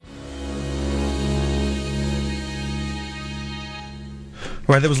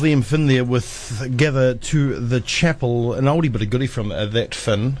Right, that was Liam Finn there with Gather to the Chapel, an oldie but a goodie from that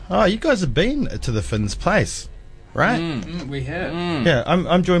Finn. Oh, you guys have been to the Finn's place, right? We have. Yeah,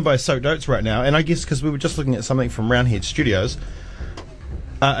 I'm joined by Soaked Oats right now, and I guess because we were just looking at something from Roundhead Studios,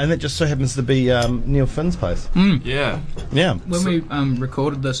 and that just so happens to be Neil Finn's place. Yeah. Yeah. When we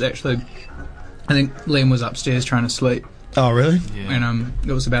recorded this, actually, I think Liam was upstairs trying to sleep, Oh, really? Yeah. and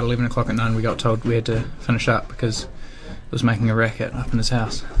it was about 11 o'clock at night and we got told we had to finish up because it was making a racket up in his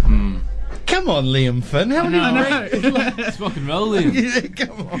house. Come on, Liam Finn. How many? It's fucking rolling. Yeah,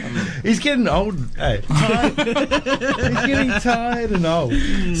 come on. He's getting old. Hey, he's getting tired and old.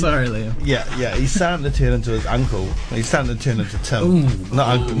 Sorry, Liam. Yeah. He's starting to turn into his uncle. He's starting to turn into Tim.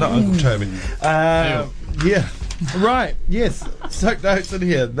 Not Uncle Toby. Yeah. Right. Yes. Soaked Oats in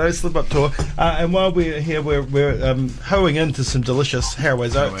here. No slip up tour. And while we're here, we're hoeing into some delicious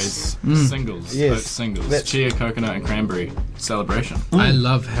Harroway's Oats. Singles. Yes. Oat singles. That's- Chia, coconut, and cranberry celebration. I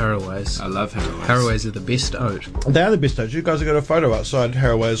love Harroways. I love Harroway's. Harroways are the best oat. They are the best oats. You guys have got a photo outside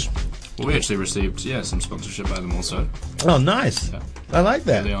Harroway's. Well, we actually received some sponsorship by them also Oh, nice. Yeah. I like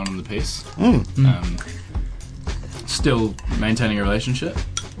that. early on in the piece. Still maintaining a relationship.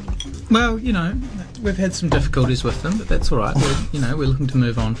 Well, we've had some difficulties with them, but that's all right. We're looking to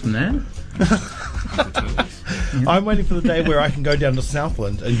move on from that. I'm waiting for the day where I can go down to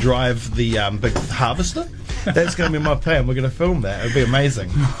Southland and drive the big harvester. That's going to be my plan. We're going to film that. It'll be amazing.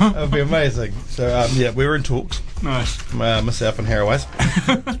 It'll be amazing. So, we're in talks. Nice. Myself and Harroway's.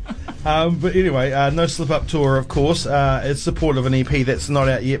 But anyway, No Slip Up Tour, of course. It's support of an EP that's not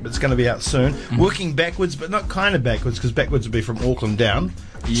out yet, but it's going to be out soon. Working backwards, but not kind of backwards, because backwards would be from Auckland down.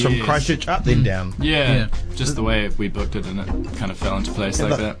 It's from Yes. Christchurch up, then down. Yeah. Just the way we booked it, and it kind of fell into place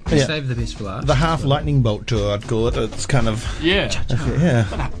like that. Yeah. Save the best for last. The half lightning bolt tour, I'd call it. It's kind of... Yeah.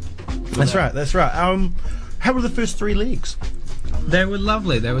 Yeah. That's right. How were the first 3 legs? They were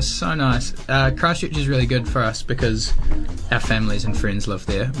lovely. They were so nice. Christchurch is really good for us because our families and friends live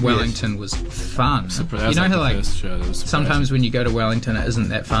there. Wellington was fun. That was You know like how the like first show that was surprising. sometimes when you go to Wellington it isn't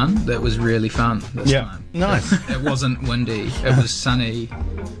that fun? That was really fun this time. Nice. It wasn't windy. It was sunny.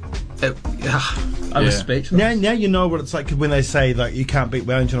 I was Yeah. speechless. Now you know what it's like when they say like you can't beat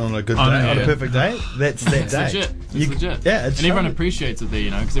Wellington on a good day, Oh, no, on a yeah. perfect day. That's that It's day. legit. It's You- legit. Yeah, it's and everyone fun. appreciates it there,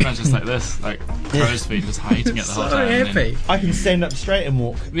 because everyone's just like this, like crow's feet, just hating it the whole So time. and happy. I can stand up straight and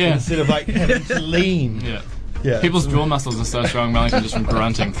walk Yeah. instead of like having to lean. Then, yeah. Yeah. People's jaw muscles are so strong, Wellington, just from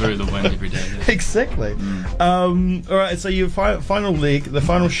grunting through the wind every day. Yeah. Exactly. All right, so your final leg, the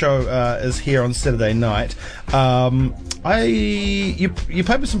final show is here on Saturday night. You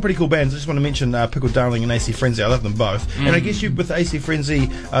played with some pretty cool bands. I just want to mention Pickled Darling and AC Frenzy. I love them both. And I guess you with AC Frenzy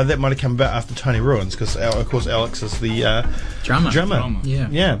that might have come about after Tony Ruins because of course Alex is the Drummer. Drummer.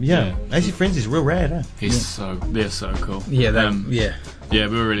 Yeah. Yeah. AC Frenzy's real rad. Eh? They're so cool. Yeah, Yeah,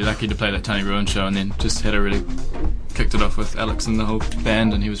 we were really lucky to play that Tony Ruin show, and then just kicked it off with Alex and the whole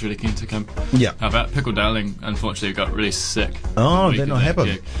band, and he was really keen to come. Yeah. How about Pickle Darling? Unfortunately, got really sick. Oh, the week did of not that happen.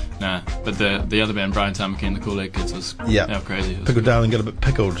 gig. Nah, but the other band, Brian Tamaki and the Cool Leg Kids, was Yeah. how crazy. It was. Pickled Darling got a bit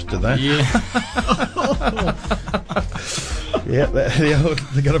pickled, did they? Yeah. Yeah,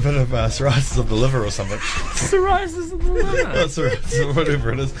 they got a bit of cirrhosis of the liver or something. Psoriasis of the liver. That's all right, so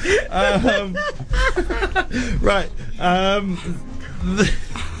whatever it is. Right.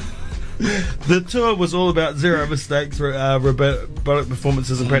 The tour was all about zero mistakes, robotic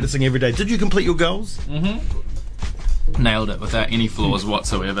performances, and practicing every day. Did you complete your goals? Nailed it without any flaws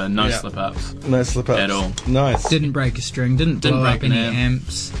whatsoever. No Yeah. slip-ups. No slip-ups. At all. Nice. Didn't break a string. Didn't blow break up an any amp.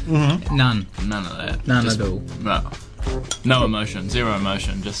 amps. None. None of that. None Just- at all. No emotion. Zero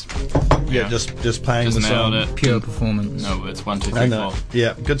emotion. Just Yeah, just playing just the song. nailed it. Pure performance. No words. 1, 2, I 3, know. 4.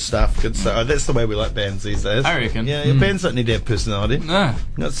 Yeah, good stuff. Good stuff. Oh, that's the way we like bands these days. I reckon. Yeah, bands don't need to have personality. Nah,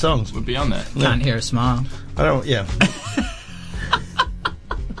 Not songs. we're beyond that. Can't hear a smile. I don't. Yeah.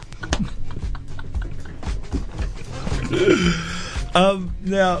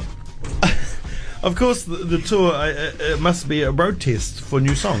 Now, of course, the tour it must be a road test for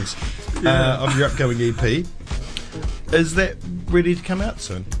new songs of your upcoming EP. Is that ready to come out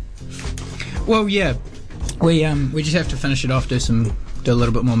soon? Well, yeah. We just have to finish it off. Do a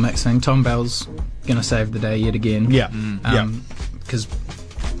little bit more mixing. Tom Bell's gonna save the day yet again. Yeah. Because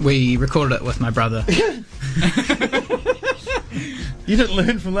we recorded it with my brother. You didn't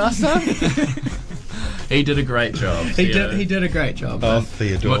learn from last time? He did a great job. He did a great job. Oh,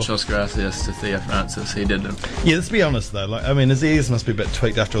 Theodore. Muchos gracias to Thea Francis. He did them. Yeah, let's be honest though. Like, I mean, his ears must be a bit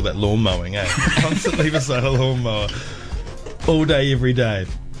tweaked after all that lawn mowing, eh? Constantly beside a lawnmower, all day, every day.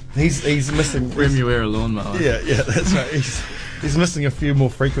 He's missing. Remuera lawnmower. Yeah, that's right. He's missing a few more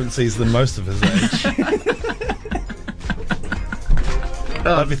frequencies than most of his age.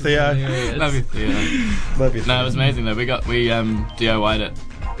 Love you, Theo. Love you. Yeah. Love you, Theo. No, it was amazing though. We DIY'd it.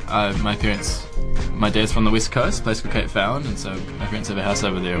 My dad's from the West Coast, a place called Cape Fowland, and so my parents have a house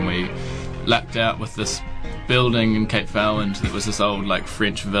over there, and we lapped out with this building in Cape Fowland that was this old like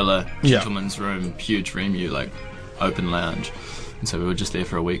French villa, gentleman's room, huge Remu, like open lounge. And so we were just there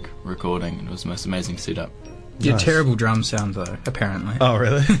for a week recording, and it was the most amazing setup. Your terrible drum sound though, apparently. Oh,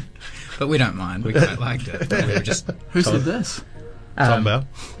 really? But we don't mind. We quite liked it. But we were just Who said this? Tom Bell.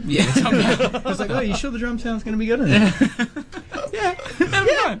 Yeah, Tom Bell. I was like, oh, you sure the drum sound's going to be good in there? It'll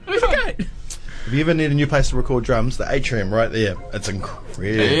be fine. If you ever need a new place to record drums, the Atrium right there. It's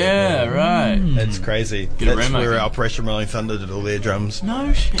incredible. Yeah, right. It's crazy. Get a That's Remo where going. Operation Rolling Thunder did all their drums.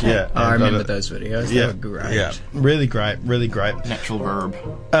 No shit. Yeah. Oh, I and remember those videos. They were great. Yeah. Really great. Really great. Natural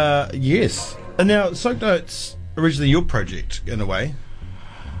verb. Yes. And now, Soaked Oats, originally your project, in a way.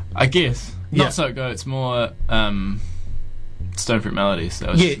 I guess. Yeah. Not so good. It's more Stone Fruit Melodies.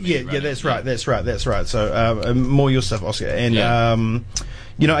 That was Yeah, just me yeah, running. that's right. So, more your stuff, Oscar. And,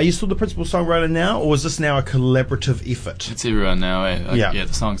 are you still the principal songwriter now, or is this now a collaborative effort? It's everyone now. Yeah.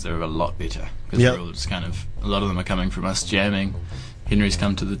 The songs there are a lot better. Because Yep. we're all just kind of, a lot of them are coming from us jamming. Henry's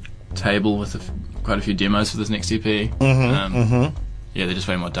come to the table with quite a few demos for this next EP. Yeah, they're just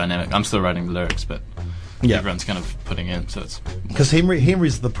way more dynamic. I'm still writing the lyrics, but Yeah. everyone's kind of putting in, so it's Because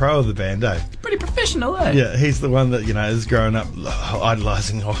Henry's the pro of the band, eh? pretty professional, eh? Yeah, he's the one that, is growing up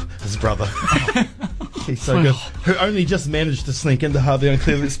idolising his brother. He's so good. Who only just managed to sneak into Harvey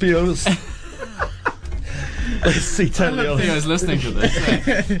Unclear, let's be honest. Let's see, totally honest. Theo's listening to this.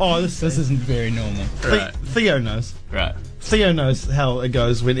 eh? Oh, this This isn't very normal. Right. Theo knows. Right. Theo knows how it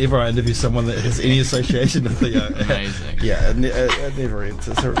goes whenever I interview someone that has any association with Theo. Amazing. Yeah, it never ends.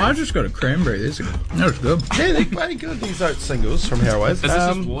 I just got a cranberry. That was good. Yeah, they're pretty good, these Oats singles from Hairways. Is this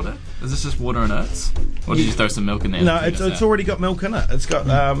just water? Is this just water and oats? Or did you throw some milk in there? No, it's already got milk in it. It's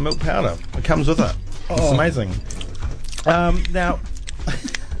got milk powder. It comes with it. It's amazing. Now,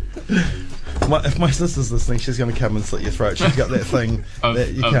 if my sister's listening, she's going to come and slit your throat. She's got that thing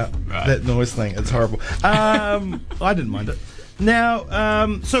that you can't, right. that noise thing. It's horrible. I didn't mind it. Now,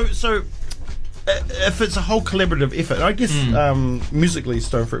 so if it's a whole collaborative effort, I guess musically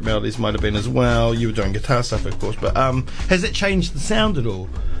Stone Fruit Melodies might have been as well. You were doing guitar stuff, of course, but has it changed the sound at all?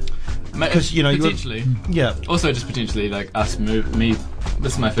 Because potentially. Yeah. Also, just potentially, like us me.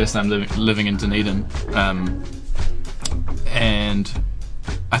 This is my first time living in Dunedin, and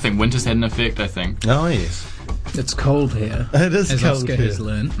I think winter's had an effect. I think, Oh yes. It's cold here. It is as cold Oscar here. has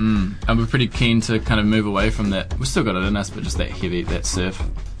learned. and we're pretty keen to kind of move away from that. We've still got it in us, but just that heavy, that surf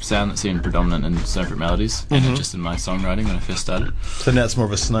sound that seemed predominant in Stone Fruit Melodies, and just in my songwriting when I first started. So now it's more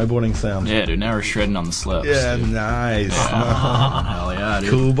of a snowboarding sound. Yeah, dude. Now we're shredding on the slips. Yeah, dude. nice. Hell yeah, dude.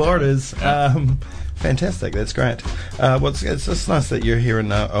 Cool borders. Fantastic. That's great. It's just nice that you're here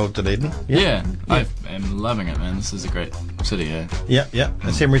in Old Dunedin. Yeah, I am loving it, man. This is a great city. Yeah. Yeah.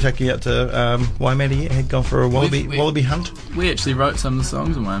 Is Henry taking you out to Waimate? Had gone for a wallaby We- hunt. We actually wrote some of the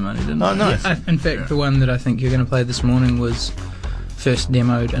songs in Waimate, didn't Oh, we? nice. In fact, the one that I think you're going to play this morning was first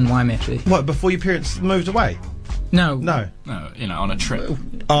demoed in Waimate. What, before your parents moved away? No. No. No, on a trip.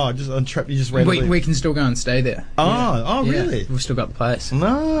 Oh, just on trip. You just randomly. We can still go and stay there. Oh, Yeah, really? We've still got the place.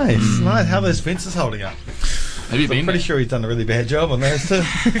 Nice. Nice. How are those fences holding up? Have you I'm been pretty there? sure he's done a really bad job on those too.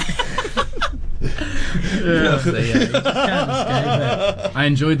 So, you can't escape it. I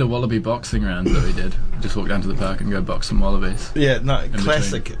enjoyed the wallaby boxing rounds that we did. Just walk down to the park and go box some wallabies. Yeah, no,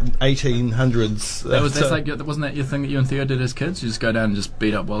 classic 1800s. That's wasn't that your thing that you and Theo did as kids? You just go down and just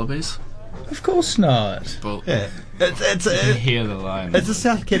beat up wallabies? Of course not. Well, Yeah, it's you can hear the line. It's a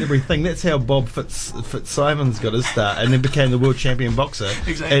South Canterbury thing. That's how Bob Fitzsimons got his start, and then became the world champion boxer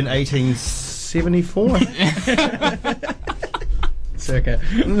Exactly. in 1874. Circa.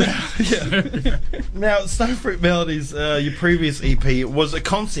 Yeah. Now, Stone Fruit Melodies, your previous EP was a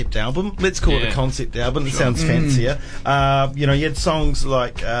concept album. Let's call it a Yeah. concept album. It sounds fancier. You had songs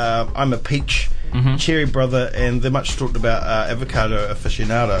like "I'm a Peach," "Cherry Brother," and the much talked about "Avocado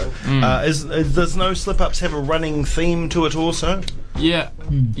Aficionado." Does No Slip Ups have a running theme to it also? Yeah,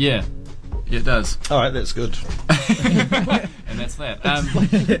 it does. All right, that's good. And that's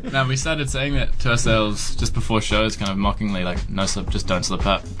that. Now we started saying that to ourselves just before shows, kind of mockingly, like no slip, just don't slip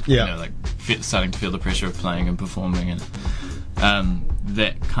up. Yeah. Starting to feel the pressure of playing and performing, and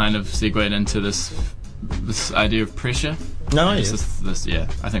that kind of segued into this idea of pressure. No, And yes. it's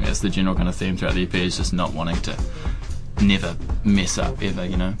I think that's the general kind of theme throughout the EP, is just not wanting to never mess up ever.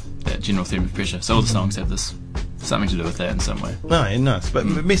 That general theme of pressure. So all the songs have this something to do with that in some way. No, yeah, nice. But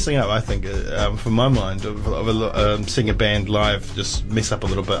messing up, I think, from my mind, seeing a band live just mess up a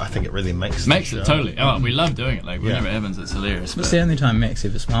little bit, I think it really makes the Makes show. it totally. Oh, we love doing it. Like, Yeah. whenever it happens, it's hilarious. It's But, the only time Max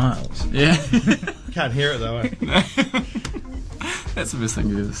ever smiles. yeah. Can't hear it though. Eh? That's the best thing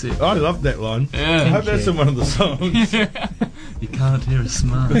you've ever said. I love that line. Yeah. I hope that's you. in one of the songs. You can't hear a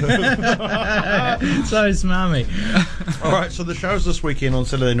smile. So smarmy. All right, so the show's this weekend on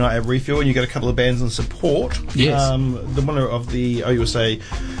Saturday night at Refuel, and you got a couple of bands in support. Yes. The winner of the OUSA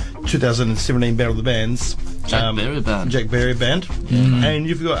 2017 Battle of the Bands, Jack Berry Band. Jack Berry Band, and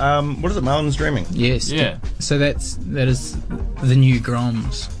you've got what is it, Marlin's Dreaming? Yes. Yeah. So that is the new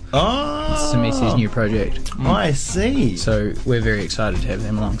Groms. Oh, Samisi's new project. I see. So we're very excited to have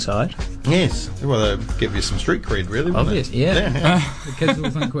them alongside. Yes, well, they'll give you some street cred, really. won't Obvious, they? yeah. The kids will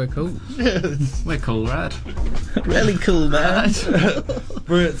think we're cool. We're cool, right? Really cool, man.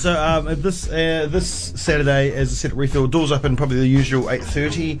 Brilliant. So this Saturday, as I said, at Refuel, doors open probably the usual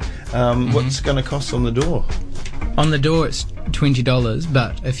 8:30. What's going to cost on the door? On the door, it's $20,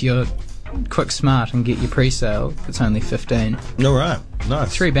 but if you're quick smart and get your pre-sale, it's only $15. All right,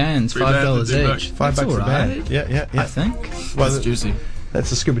 nice. 3 bands, Three bands $5 at $10. each. $5 That's a all right, band. Yeah. I think. Well, That's juicy. that's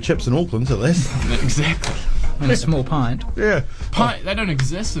the Scuba Chips in Auckland, at least. Exactly. And a small pint. Yeah, Pint, they don't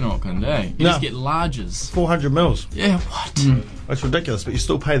exist in Auckland, eh? You No. just get larges. 400 mils. Yeah, what? That's ridiculous, but you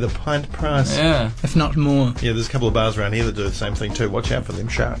still pay the pint price. Yeah. If not more. Yeah, there's a couple of bars around here that do the same thing too. Watch out for them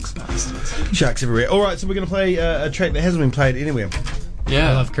sharks. Bastards. Sharks everywhere. All right, so we're going to play a track that hasn't been played anywhere.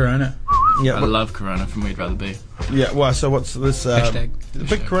 Yeah. I love Corona. Yeah, I love Corona from We'd Rather Be. yeah. Why? So what's this? Hashtag. The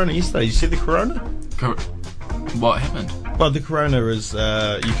big Corona yesterday. You see the Corona? What happened? Well, the Corona is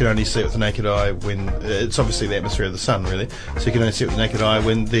you can only see it with the naked eye when it's obviously the atmosphere of the sun, really. So you can only see it with the naked eye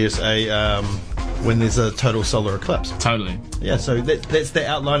when there's a total solar eclipse. Totally. Yeah, so that's the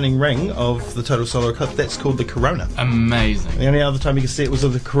outlining ring of the total solar eclipse. That's called the Corona. Amazing. The only other time you can see it was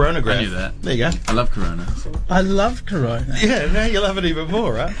with the coronagraph. I knew that. There you go. I love Corona. I love Corona. Yeah, now you love it even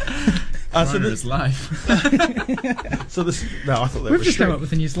more, right? So Corona this, is life. so this. No, I thought that We've was just come true. up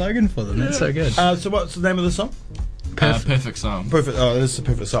with a new slogan for them. That's so good. So what's the name of the song? Perfect song. Perfect. Oh, this is a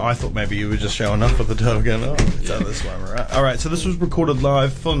perfect song. I thought maybe you were just showing off with the title going, oh, it's on this one, right? All right, so this was recorded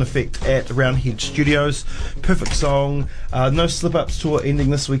live, full in effect at Roundhead Studios. Perfect song. No Slip-Ups tour ending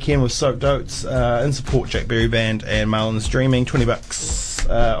this weekend with Soaked Oats in support Jack Berry Band and Marlin's Dreaming. $20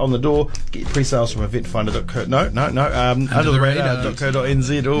 on the door. Get your pre-sales from eventfinder.co. No. Under the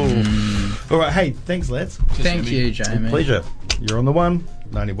radar.co.nz. Oh. All right, hey, thanks, lads. Thank Jamie. you, Jamie. Pleasure. You're on the one,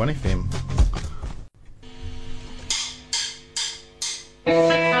 91 FM.